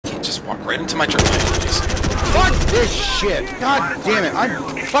just walk right into my drip line, please. Fuck this shit! God damn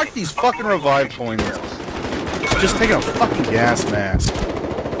it! Fuck these fucking revive coins. Just taking a fucking gas mask.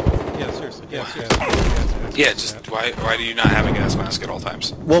 Yeah, seriously. Yeah, just why do you not have a gas mask at all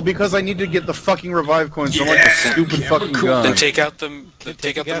times? Well, because I need to get the fucking revive coins. Don't like the stupid fucking gun. Then take out the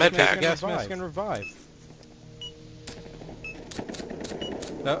med pack. Gas mask and revive.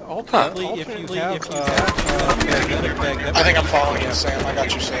 Ultimately, if you have I think I'm following you, Sam. I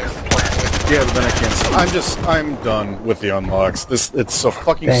got you safe. Yeah, but then I can't. I'm done with the unlocks. It's a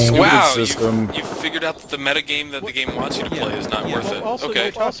fucking stupid wow, system. you figured out that the metagame that the game wants you to play is not worth it. Also, okay.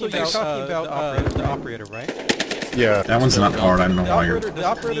 you're talking about the operator, right? Yeah. That one's not hard. I don't know why you're. The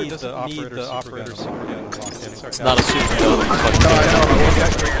operator doesn't need the operator super gun unlocked in. It's not a super gun.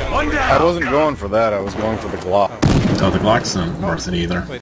 I wasn't going for that. I was going for the Glock. Oh, the Glock's not worth it either.